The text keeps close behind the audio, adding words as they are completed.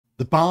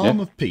The Balm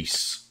of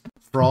Peace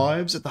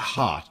thrives at the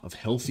heart of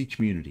healthy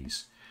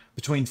communities,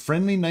 between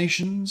friendly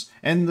nations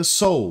and the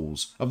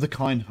souls of the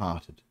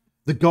kind-hearted.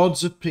 The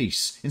gods of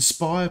peace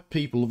inspire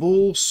people of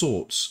all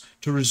sorts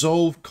to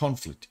resolve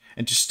conflict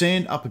and to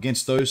stand up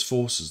against those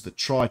forces that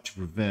try to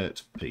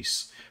prevent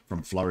peace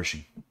from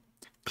flourishing.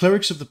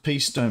 Clerics of the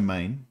peace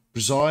domain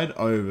preside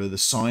over the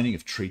signing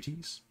of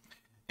treaties,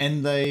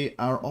 and they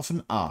are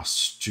often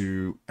asked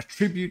to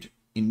attribute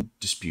in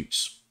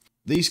disputes.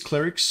 These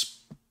clerics'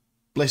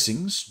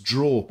 blessings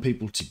draw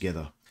people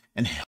together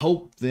and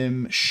help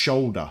them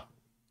shoulder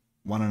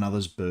one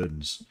another's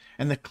burdens,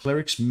 and the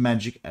cleric's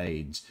magic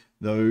aids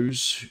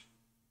those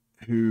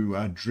who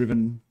are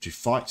driven to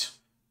fight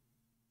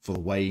for the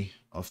way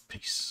of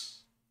peace.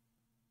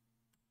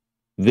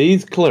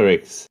 These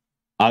clerics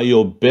are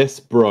your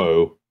best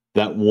bro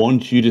that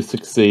want you to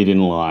succeed in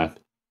life,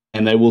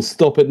 and they will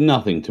stop at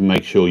nothing to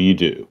make sure you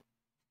do.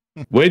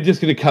 We're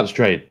just going to cut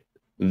straight.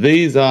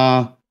 These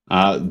are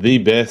the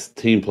best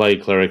team play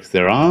clerics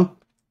there are.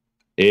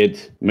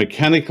 It's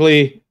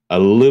mechanically a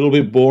little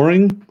bit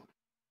boring,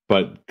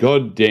 but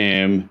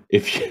goddamn,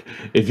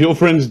 if your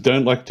friends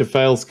don't like to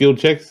fail skill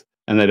checks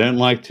and they don't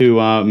like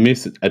to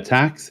miss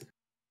attacks,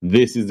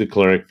 this is the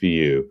cleric for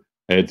you.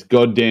 It's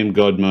goddamn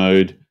god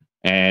mode,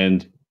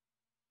 and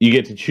you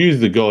get to choose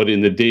the god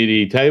in the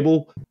DD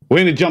table. We're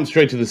going to jump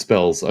straight to the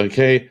spells,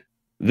 okay?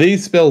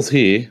 These spells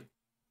here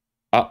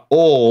are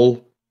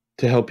all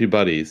to help your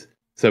buddies.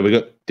 So we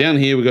got down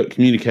here, we got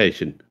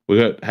communication. We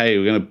got, hey,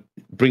 we're going to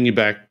bring you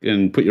back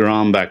and put your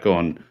arm back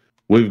on.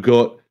 We've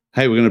got,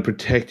 hey, we're going to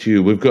protect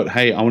you. We've got,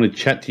 hey, I want to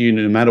chat to you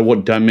no matter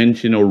what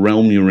dimension or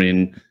realm you're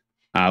in,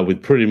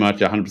 with pretty much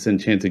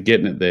 100% chance of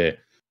getting it there.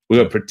 We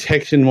got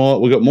protection more.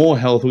 We got more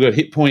health. We got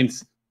hit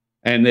points,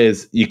 and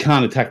there's you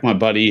can't attack my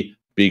buddy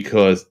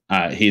because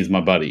he's my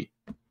buddy.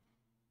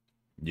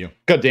 Yeah.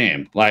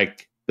 Goddamn,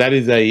 like that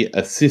is a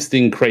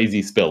assisting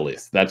crazy spell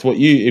list. That's what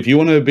you, if you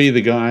want to be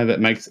the guy that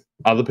makes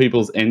other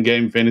people's end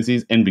game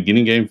fantasies and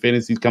beginning game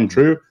fantasies come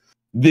true,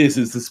 this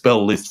is the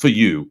spell list for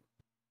you.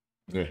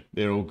 Yeah,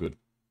 they're all good.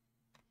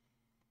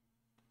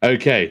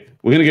 Okay,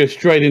 we're going to go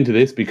straight into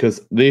this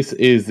because this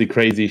is the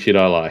crazy shit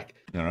I like.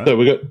 All right. So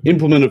we got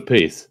Implement of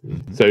Peace.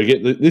 So you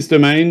get this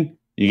domain,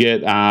 you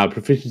get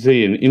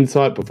proficiency in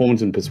insight,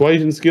 performance, and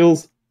persuasion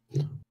skills.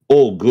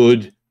 All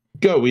good.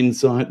 Go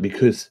insight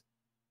because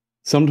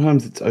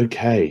sometimes it's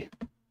okay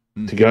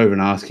to go over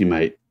and ask your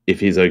mate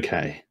if he's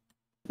okay.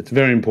 It's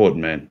very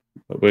important, man.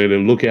 We're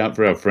going to look out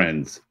for our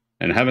friends,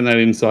 and having that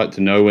insight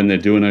to know when they're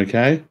doing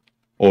okay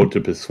or to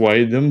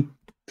persuade them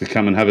to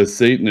come and have a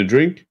seat and a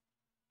drink,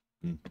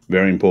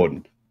 very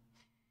important.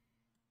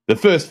 The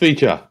first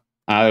feature,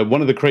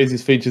 one of the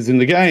craziest features in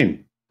the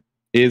game,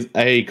 is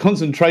a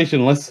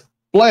concentrationless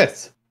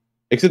bless.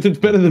 Except it's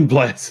better than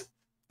bless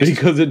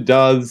because it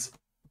does.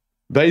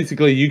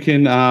 Basically, you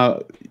can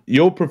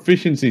your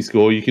proficiency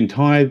score you can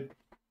tie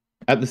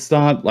at the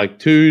start like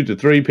 2 to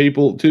 3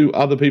 people, 2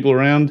 other people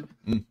around.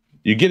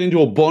 You get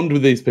into a bond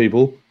with these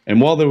people,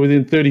 and while they're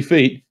within 30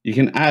 feet, you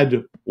can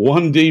add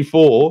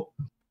 1d4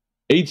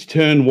 each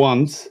turn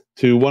once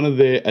to one of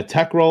their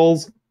attack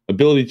rolls,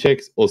 ability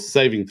checks, or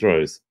saving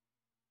throws.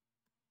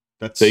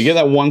 So you get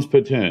that once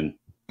per turn.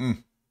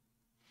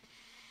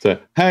 So,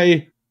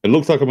 hey, it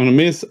looks like I'm going to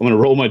miss. I'm going to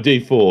roll my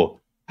d4.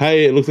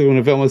 Hey, it looks like I'm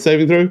going to fail my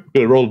saving throw. I'm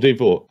going to roll a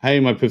d4. Hey,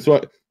 my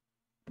persuade.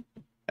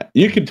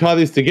 You can tie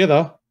this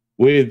together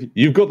with,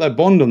 you've got that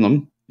bond on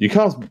them. You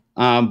cast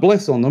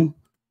bless on them,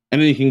 and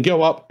then you can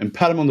go up and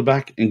pat them on the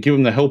back and give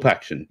them the help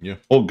action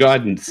or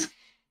guidance.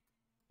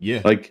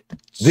 Yeah. Like,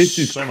 this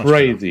is so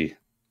crazy.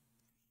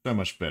 So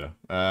much better.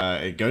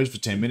 It goes for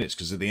 10 minutes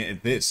because at the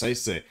end it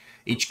says there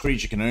each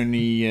creature can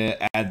only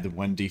add the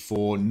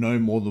 1d4 no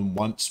more than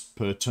once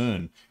per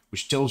turn,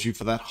 which tells you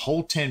for that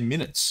whole 10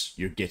 minutes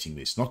you're getting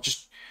this, not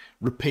just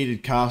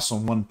repeated casts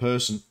on one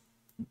person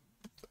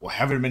or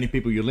however many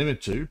people you're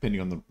limited to, depending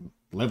on the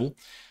level.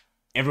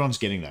 Everyone's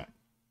getting that.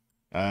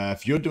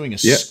 If you're doing a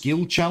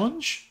skill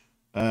challenge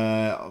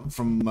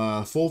from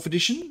 4th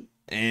edition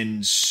and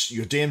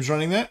your DM's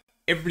running that,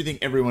 everything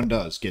everyone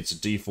does gets a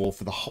d4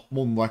 for the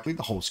more than likely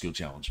the whole skill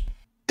challenge.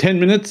 10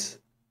 minutes.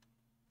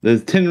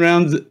 There's 10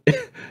 rounds,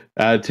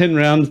 10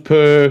 rounds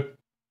per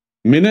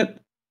minute.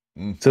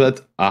 So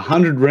that's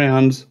 100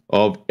 rounds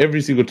of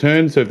every single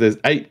turn. So if there's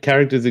 8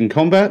 characters in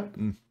combat,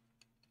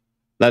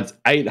 that's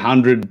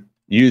 800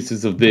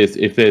 uses of this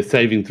if they're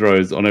saving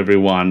throws on every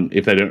one,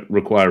 if they don't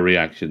require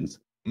reactions.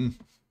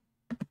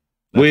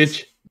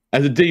 Which,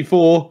 as a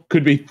d4,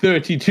 could be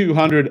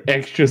 3,200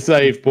 extra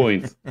save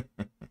points.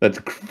 That's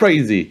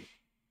crazy.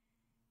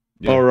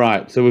 Yeah. All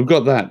right, so we've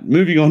got that.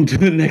 Moving on to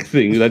the next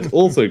thing that's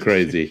also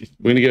crazy.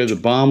 We're going to go to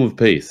the Balm of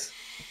Peace.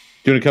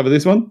 Do you want to cover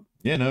this one?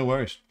 Yeah, no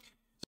worries.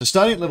 So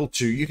starting at level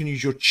 2, you can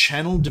use your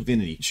Channel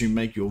Divinity to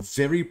make your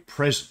very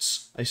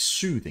presence a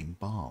soothing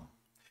balm.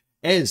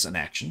 As an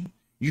action,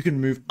 you can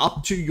move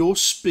up to your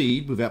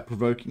speed without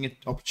provoking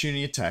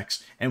opportunity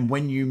attacks, and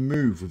when you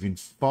move within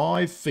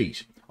 5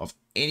 feet of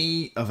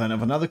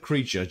another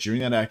creature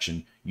during that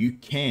action, you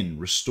can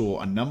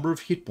restore a number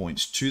of hit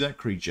points to that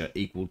creature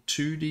equal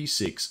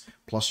 2d6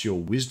 plus your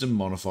wisdom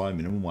modifier,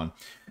 minimum 1.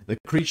 The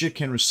creature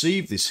can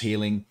receive this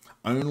healing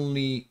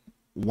only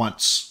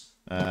once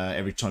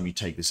every time you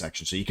take this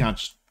action. So you can't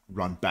just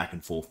run back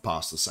and forth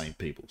past the same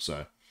people.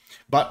 So,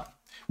 but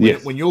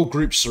when your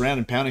group's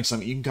surrounded pounding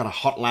something, you can cut a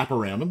hot lap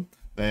around them,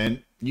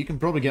 then you can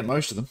probably get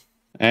most of them.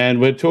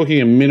 And we're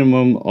talking a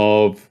minimum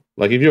of,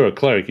 like, if you're a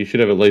cleric, you should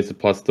have at least a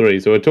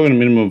 +3. So we're talking a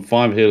minimum of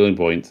 5 healing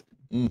points.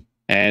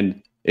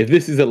 And if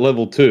this is at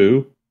level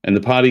 2 and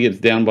the party gets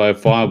down by a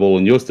fireball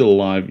and you're still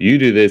alive, you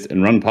do this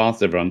and run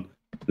past everyone,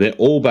 they're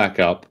all back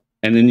up,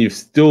 and then you've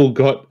still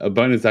got a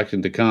bonus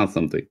action to cast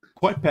something.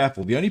 Quite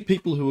powerful. The only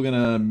people who are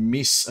going to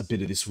miss a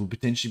bit of this will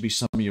potentially be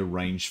some of your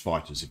ranged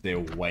fighters if they're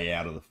way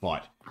out of the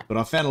fight. But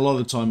I found a lot of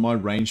the time my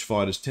ranged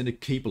fighters tend to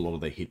keep a lot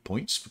of their hit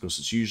points because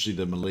it's usually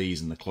the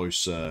melees and the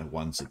close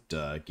ones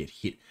that get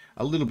hit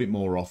a little bit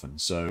more often.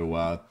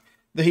 So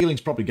the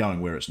healing's probably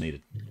going where it's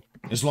needed.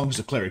 As long as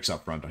the cleric's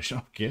up front,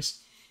 I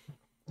guess.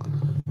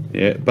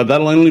 Yeah, but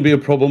that'll only be a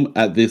problem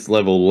at this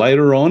level.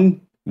 Later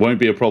on, won't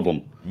be a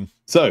problem.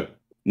 So,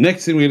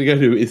 next thing we're going to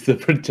go to is the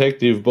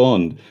Protective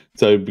Bond.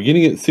 So,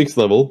 beginning at 6th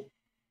level,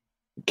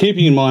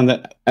 keeping in mind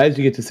that as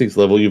you get to 6th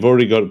level, you've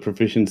already got a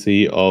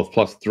proficiency of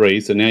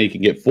 +3, so now you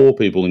can get 4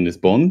 people in this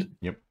bond.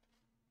 Yep.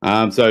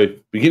 So,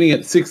 beginning at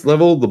 6th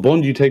level, the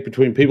bond you take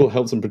between people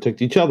helps them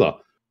protect each other.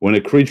 When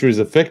a creature is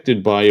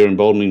affected by your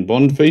Emboldening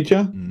Bond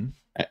feature,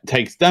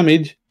 takes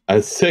damage,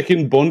 a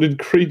second bonded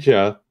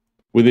creature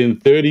within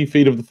 30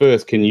 feet of the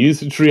first can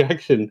use its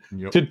reaction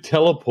to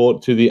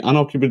teleport to the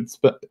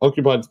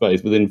unoccupied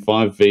space within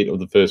 5 feet of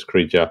the first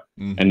creature.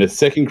 And the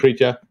second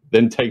creature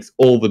then takes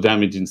all the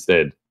damage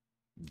instead.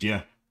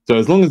 Yeah. So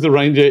as long as the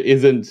ranger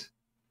isn't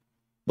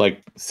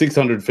like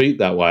 600 feet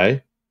that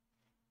way,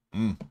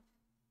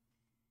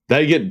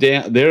 they get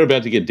down. They're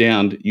about to get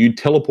downed. You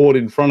teleport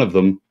in front of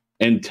them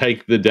and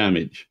take the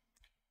damage.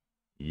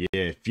 Yeah,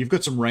 if you've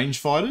got some range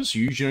fighters,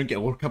 you usually don't get,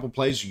 or a couple of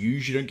players, you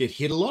usually don't get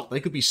hit a lot.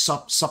 They could be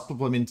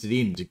supplemented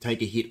in to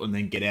take a hit and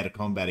then get out of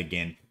combat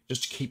again,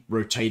 just to keep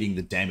rotating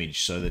the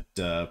damage so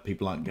that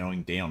people aren't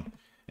going down.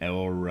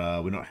 Or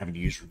we're not having to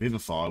use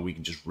Revivify, we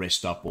can just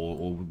rest up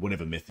or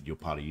whatever method your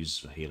party uses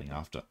for healing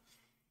after.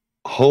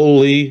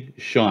 Holy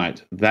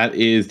shite. That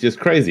is just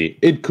crazy.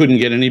 It couldn't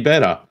get any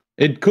better.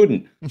 It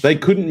couldn't. They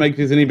couldn't make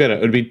this any better.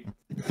 It would be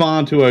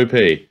far too OP.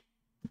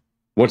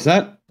 What's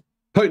that?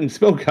 Potent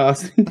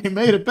spellcasting. They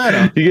made it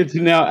better. You get to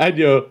now add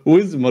your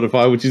wisdom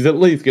modifier, which is at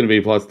least going to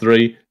be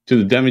 +3 to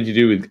the damage you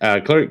do with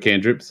cleric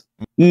cantrips.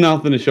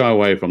 Nothing to shy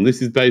away from.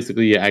 This is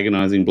basically your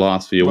agonizing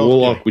blast for your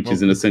warlock, which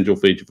is an essential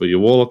feature for your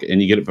warlock,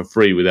 and you get it for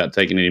free without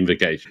taking an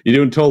invocation. You're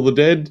doing Toll the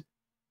Dead.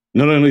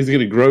 Not only is it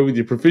going to grow with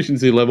your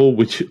proficiency level,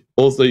 which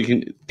also you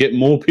can get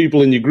more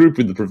people in your group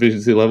with the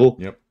proficiency level,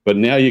 but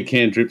now your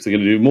cantrips are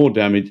going to do more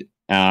damage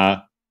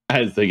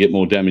as they get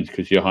more damage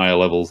because you're higher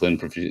levels and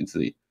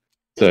proficiency.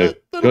 So,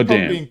 that'll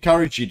probably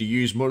encourage you to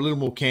use a little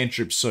more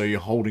cantrips so you're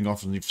holding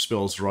off on the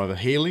spells for either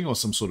healing or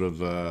some sort of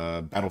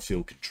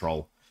battlefield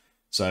control.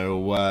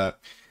 So,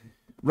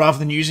 rather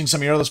than using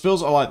some of your other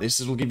spells, I like this.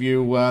 It'll give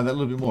you that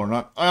little bit more. And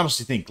I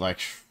honestly think, like,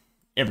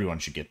 everyone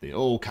should get this.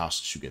 All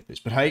casters should get this.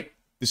 But hey,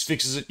 this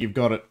fixes it. You've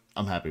got it.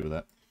 I'm happy with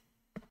that.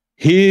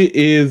 Here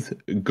is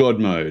God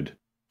mode.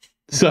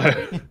 So,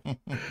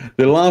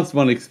 the last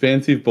one,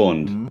 Expansive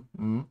Bond.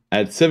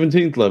 At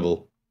 17th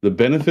level, the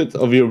benefits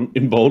of your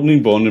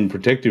Emboldening Bond and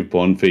Protective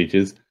Bond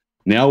features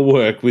now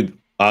work with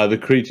the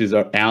creatures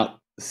are out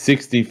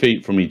 60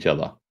 feet from each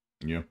other.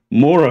 Yeah.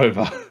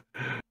 Moreover,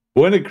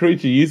 when a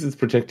creature uses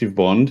Protective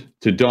Bond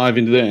to dive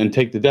into there and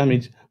take the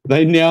damage,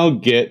 they now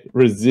get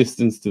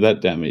resistance to that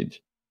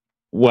damage.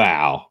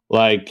 Wow.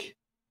 Like,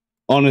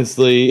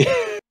 honestly...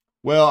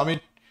 Well, I mean,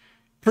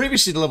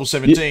 previously to level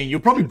 17, you're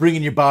probably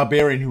bringing your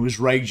Barbarian who was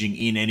raging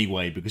in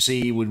anyway, because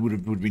he would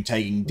have been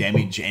taking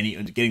damage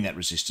and getting that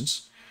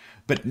resistance.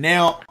 But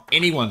now,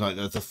 anyone, like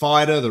the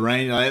fighter, the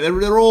ranger,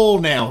 they're all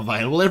now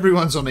available.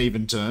 Everyone's on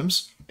even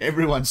terms.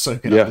 Everyone's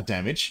soaking up the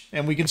damage.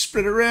 And we can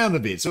spread it around a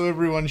bit so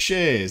everyone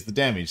shares the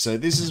damage. So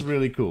this is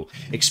really cool.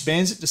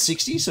 Expands it to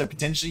 60, so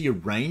potentially your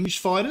ranged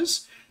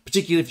fighters,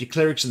 particularly if your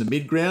clerics in the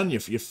mid-ground,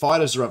 your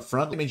fighters are up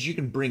front, that means you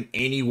can bring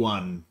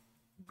anyone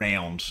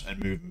round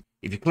and move them.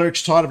 If your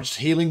cleric's tired of just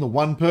healing the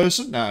one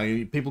person, now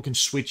people can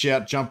switch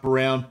out, jump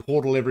around,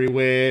 portal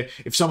everywhere.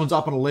 If someone's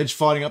up on a ledge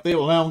fighting up there,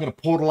 well, now I'm going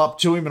to portal up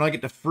to him and I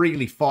get to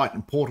freely fight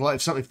and portal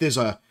out. If there's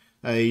a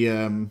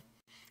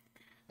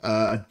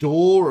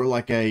door or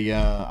like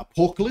a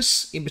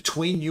portcullis in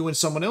between you and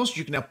someone else,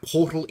 you can now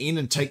portal in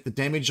and take the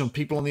damage on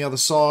people on the other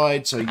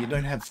side, so you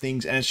don't have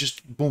things, and it's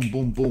just boom,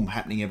 boom, boom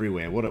happening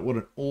everywhere. What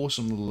an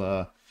awesome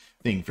little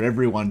thing for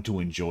everyone to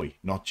enjoy,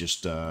 not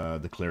just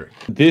the cleric.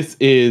 This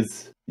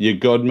is your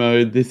God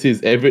mode. This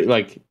is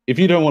if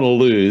you don't want to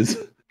lose,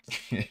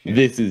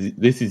 this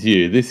is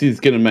you. This is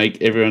going to make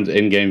everyone's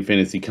endgame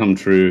fantasy come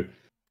true.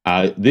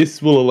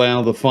 This will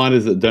allow the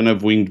fighters that don't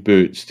have winged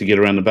boots to get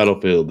around the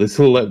battlefield. This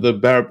will let the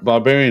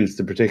barbarians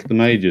to protect the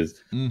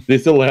mages.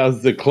 This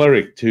allows the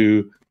cleric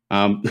to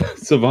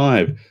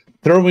survive.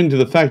 throw into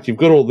the fact you've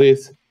got all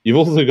this. You've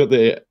also got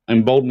the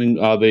emboldening,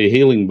 the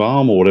healing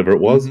balm or whatever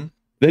it was.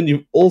 Then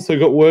you've also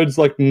got words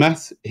like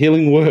mass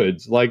healing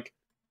words. Like,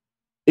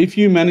 if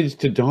you manage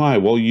to die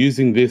while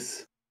using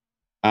this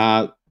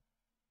subclass,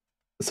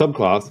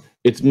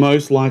 it's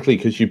most likely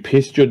because you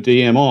pissed your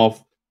DM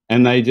off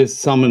and they just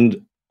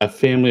summoned a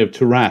family of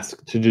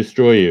Tarask to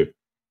destroy you.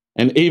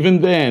 And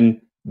even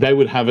then, they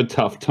would have a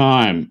tough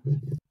time.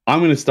 I'm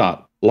going to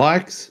start.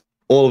 Likes,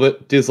 all of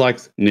it.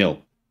 Dislikes,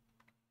 nil.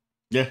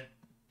 Yeah.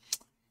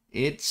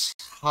 It's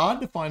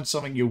hard to find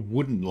something you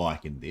wouldn't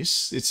like in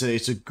this.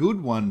 It's a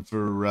good one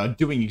for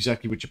doing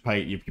exactly what you're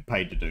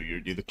paid to do.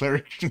 You're the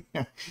cleric.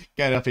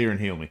 Get up here and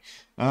heal me.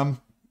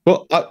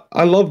 Well,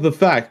 I love the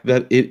fact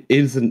that it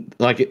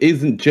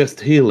isn't just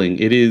healing.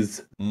 It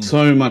is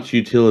so much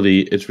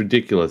utility. It's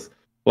ridiculous.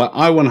 Like,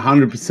 I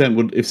 100%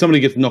 would, if somebody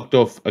gets knocked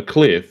off a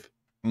cliff,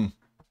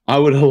 I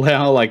would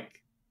allow,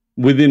 like,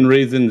 within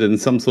reason and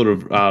some sort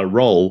of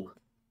roll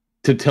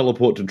to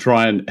teleport to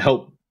try and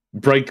help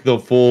break the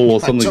fall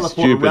or something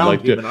stupid.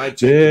 Like,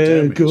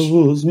 there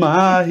goes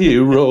my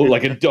hero,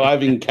 like a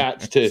diving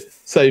catch to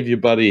save your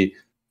buddy,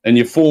 and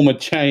you form a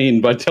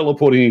chain by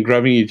teleporting and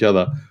grabbing each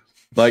other.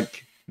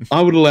 Like,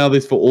 I would allow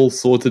this for all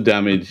sorts of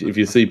damage if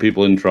you see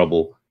people in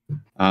trouble.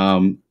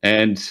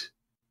 And,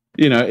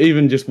 you know,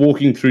 even just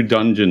walking through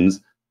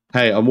dungeons,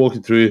 hey, I'm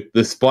walking through,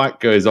 the spike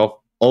goes off,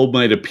 old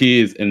mate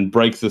appears and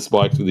breaks the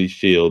spikes with his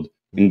shield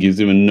and gives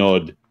him a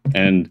nod,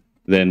 and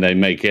then they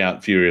make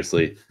out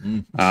furiously.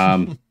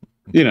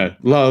 You know,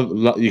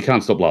 love, you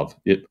can't stop love.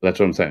 That's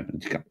what I'm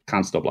saying. You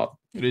can't stop love.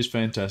 It is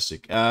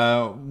fantastic.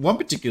 One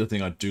particular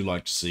thing I do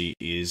like to see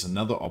is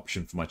another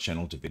option for my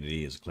channel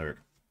divinity as a cleric.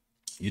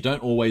 You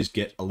don't always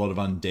get a lot of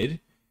undead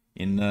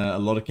in a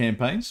lot of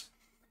campaigns.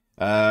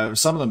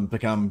 Some of them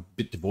become a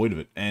bit devoid of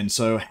it, and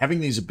so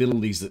having these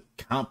abilities that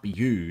can't be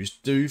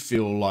used do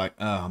feel like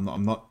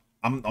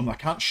I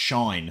can't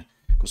shine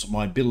because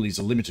my abilities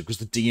are limited because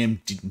the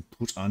DM didn't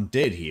put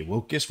undead here.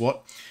 Well, guess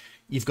what?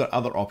 You've got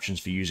other options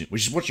for using,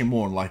 which is what you're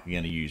more likely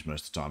going to use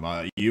most of the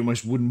time. You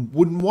almost wouldn't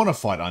want to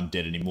fight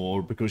undead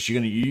anymore because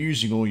you're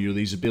using all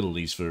these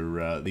abilities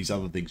for these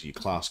other things that your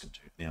class can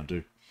now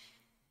do.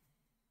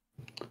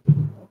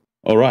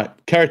 All right,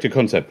 character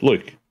concept,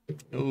 Luke.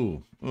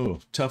 Oh,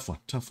 tough one.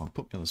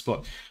 Put me on the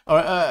spot. All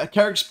right,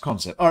 character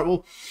concept. All right,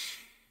 well,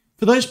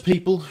 for those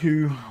people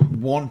who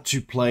want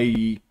to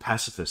play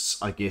pacifists,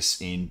 I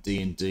guess, in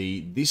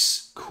D&D,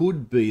 this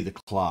could be the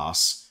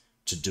class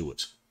to do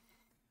it.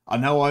 I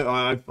know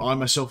I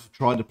myself have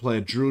tried to play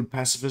a druid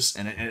pacifist,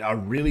 and I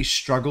really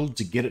struggled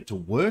to get it to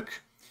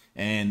work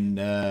and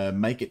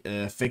make it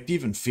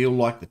effective and feel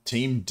like the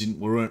team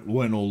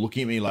weren't all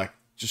looking at me like,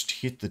 just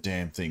hit the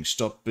damn thing,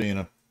 stop being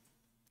a...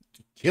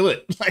 Kill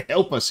it, like,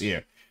 help us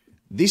here.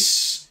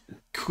 This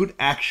could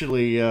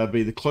actually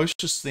be the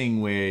closest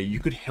thing where you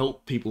could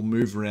help people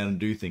move around and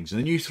do things. And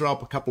then you throw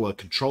up a couple of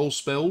control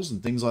spells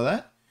and things like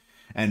that,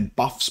 and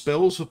buff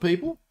spells for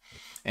people,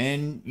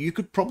 and you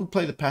could probably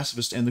play the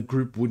pacifist and the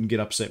group wouldn't get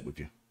upset with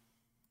you.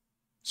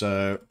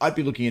 So I'd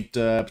be looking at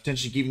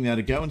potentially giving that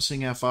a go and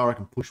seeing how far I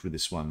can push with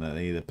this one.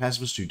 The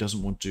pacifist who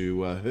doesn't want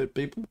to hurt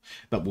people,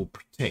 but will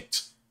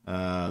protect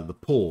the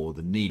poor,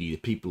 the needy,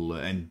 the people,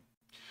 and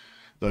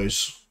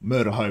those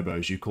murder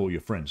hobos you call your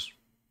friends.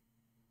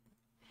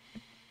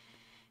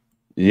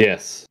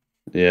 Yes,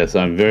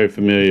 I'm very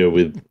familiar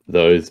with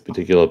those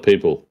particular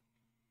people,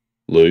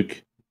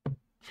 Luke.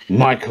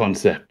 My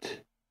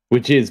concept,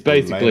 which is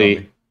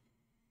basically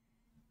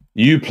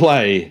you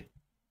play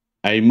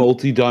a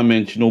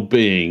multi-dimensional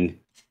being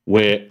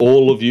where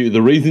all of you,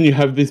 the reason you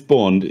have this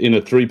bond in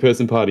a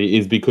 3-person party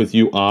is because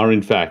you are,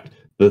 in fact,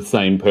 the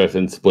same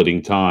person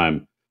splitting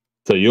time.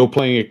 So you're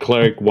playing a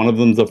cleric, one of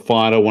them's a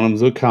fighter, one of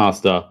them's a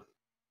caster,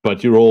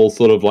 but you're all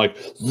sort of like,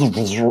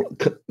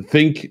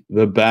 think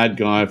the bad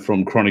guy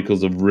from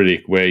Chronicles of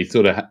Riddick, where he's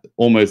sort of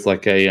almost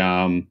like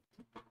a,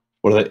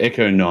 what are they,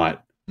 Echo Knight.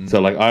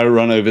 So like I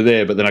run over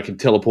there, but then I can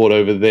teleport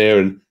over there,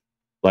 and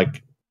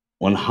like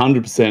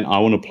 100% I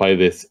want to play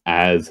this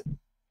as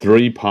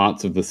 3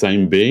 parts of the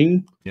same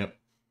being. Yep.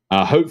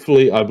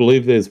 Hopefully, I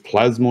believe there's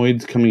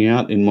plasmoids coming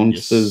out in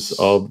Monsters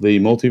of the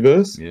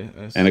Multiverse,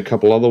 and a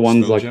couple other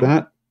ones like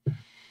that.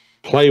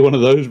 Play one of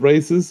those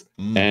races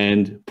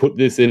and put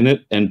this in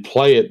it and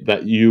play it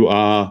that you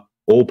are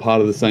all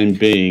part of the same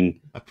being.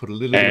 I put a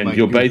little and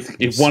you're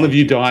basically, if one of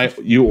you die,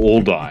 you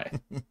all die.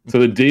 So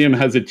the DM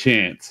has a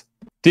chance.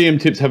 DM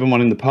tips, having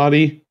one in the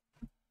party.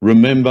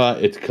 Remember,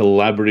 it's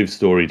collaborative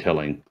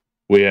storytelling.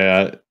 We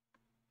are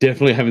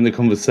definitely having the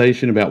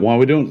conversation about why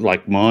we're doing it.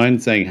 Like mine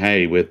saying,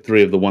 hey, we're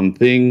 3 of the one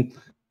thing,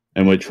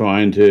 and we're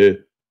trying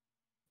to,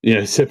 you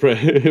know,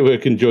 separate, we're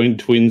conjoined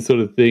twins sort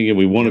of thing, and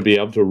we want to be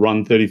able to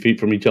run 30 feet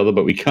from each other,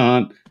 but we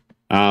can't.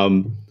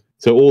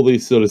 So all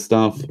these sort of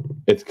stuff,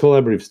 it's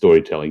collaborative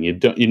storytelling.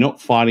 You're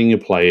not fighting your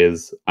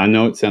players. I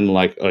know it sounded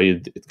like, oh,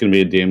 it's going to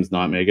be a DM's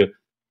nightmare.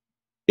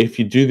 If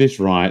you do this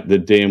right, the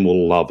DM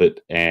will love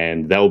it,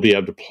 and they'll be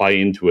able to play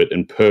into it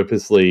and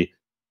purposely,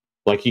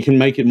 like, you can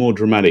make it more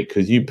dramatic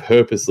because you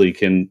purposely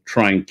can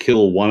try and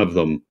kill one of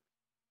them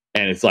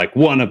And it's like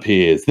one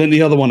appears, then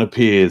the other one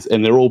appears,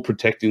 and they're all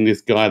protecting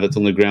this guy that's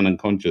on the ground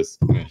unconscious.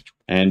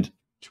 And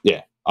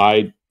yeah,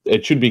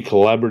 it should be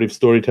collaborative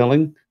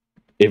storytelling.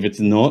 If it's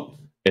not,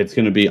 it's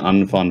going to be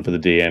unfun for the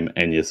DM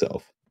and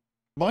yourself.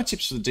 My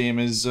tips for the DM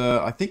is,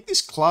 I think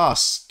this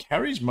class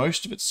carries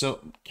most of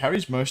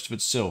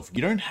itself.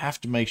 You don't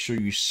have to make sure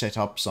you set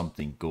up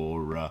something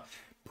or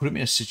put them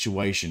in a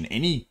situation.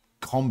 Any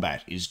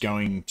combat is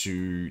going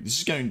to.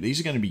 These are going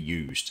to be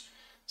used.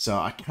 So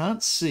I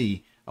can't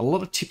see a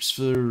lot of tips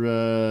for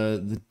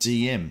the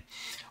DM.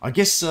 I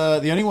guess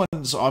the only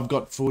ones I've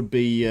got for would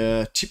be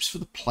tips for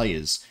the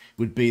players.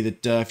 Would be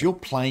that if you're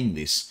playing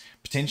this,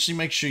 potentially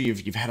make sure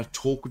you've had a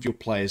talk with your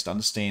players to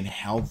understand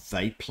how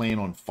they plan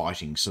on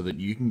fighting so that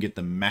you can get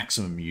the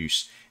maximum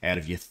use out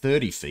of your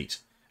 30 feet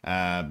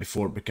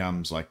before it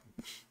becomes like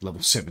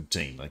level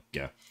 17.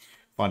 Like,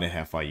 find out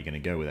how far you're going to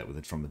go with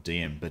it from the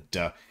DM.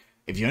 But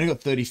if you only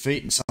got 30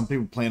 feet and some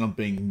people plan on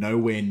being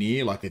nowhere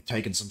near, like they've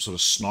taken some sort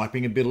of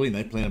sniping ability and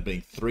they plan on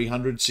being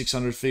 300,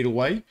 600 feet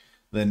away,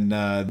 then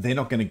they're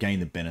not going to gain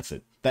the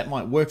benefit. That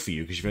might work for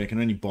you because you can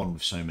only bond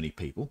with so many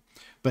people.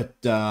 But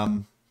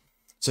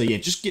so yeah,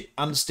 just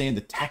understand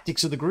the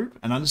tactics of the group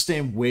and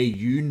understand where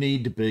you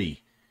need to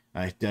be.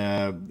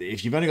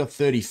 If you've only got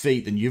 30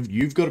 feet, then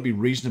you've got to be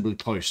reasonably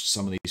close to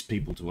some of these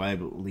people to be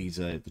able to lead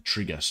the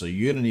trigger. So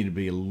you're going to need to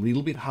be a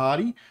little bit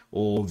hardy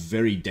or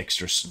very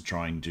dexterous in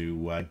trying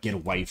to get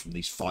away from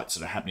these fights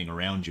that are happening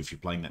around you if you're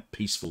playing that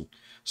peaceful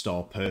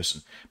style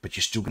person. But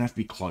you're still going to have to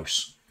be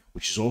close,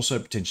 which is also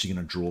potentially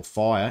going to draw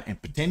fire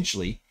and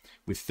potentially,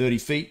 with 30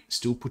 feet,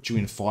 still put you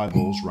in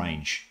fireball's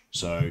range.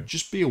 So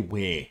just be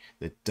aware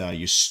that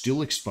you're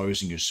still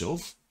exposing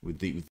yourself with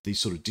these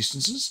sort of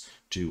distances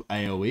to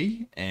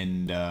AoE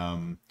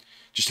and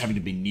just having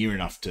to be near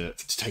enough to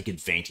take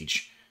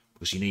advantage,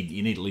 because you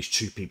need at least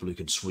two people who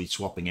can be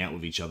swapping out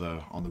with each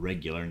other on the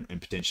regular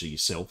and potentially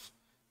yourself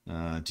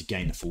to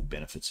gain the full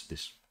benefits of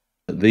this.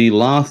 The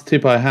last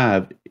tip I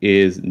have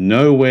is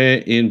nowhere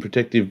in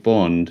Protective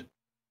Bond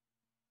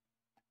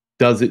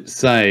does it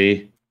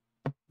say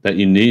that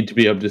you need to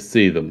be able to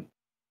see them.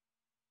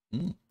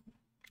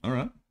 All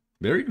right.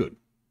 Very good.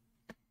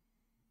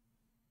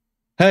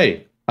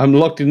 Hey, I'm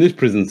locked in this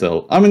prison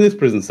cell. I'm in this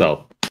prison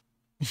cell.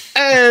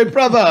 Hey,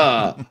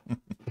 brother!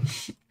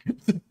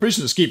 The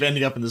prisoners keep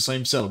ending up in the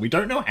same cell. We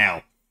don't know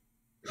how.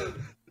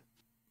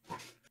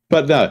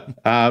 But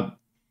no,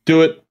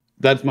 do it.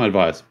 That's my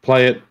advice.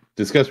 Play it.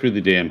 Discuss with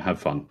the DM. Have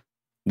fun.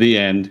 The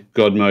end.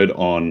 God mode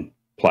on.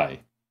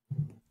 Play.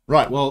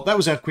 Right, well, that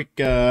was our quick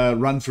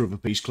run-through of A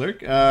Peace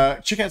Cleric.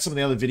 Check out some of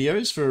the other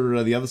videos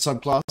for the other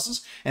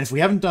subclasses. And if we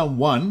haven't done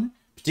one,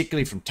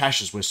 particularly from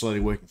Tasha's, we're slowly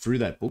working through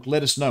that book,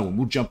 let us know and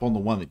we'll jump on the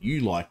one that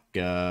you like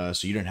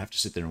so you don't have to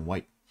sit there and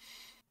wait.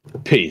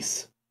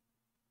 Peace.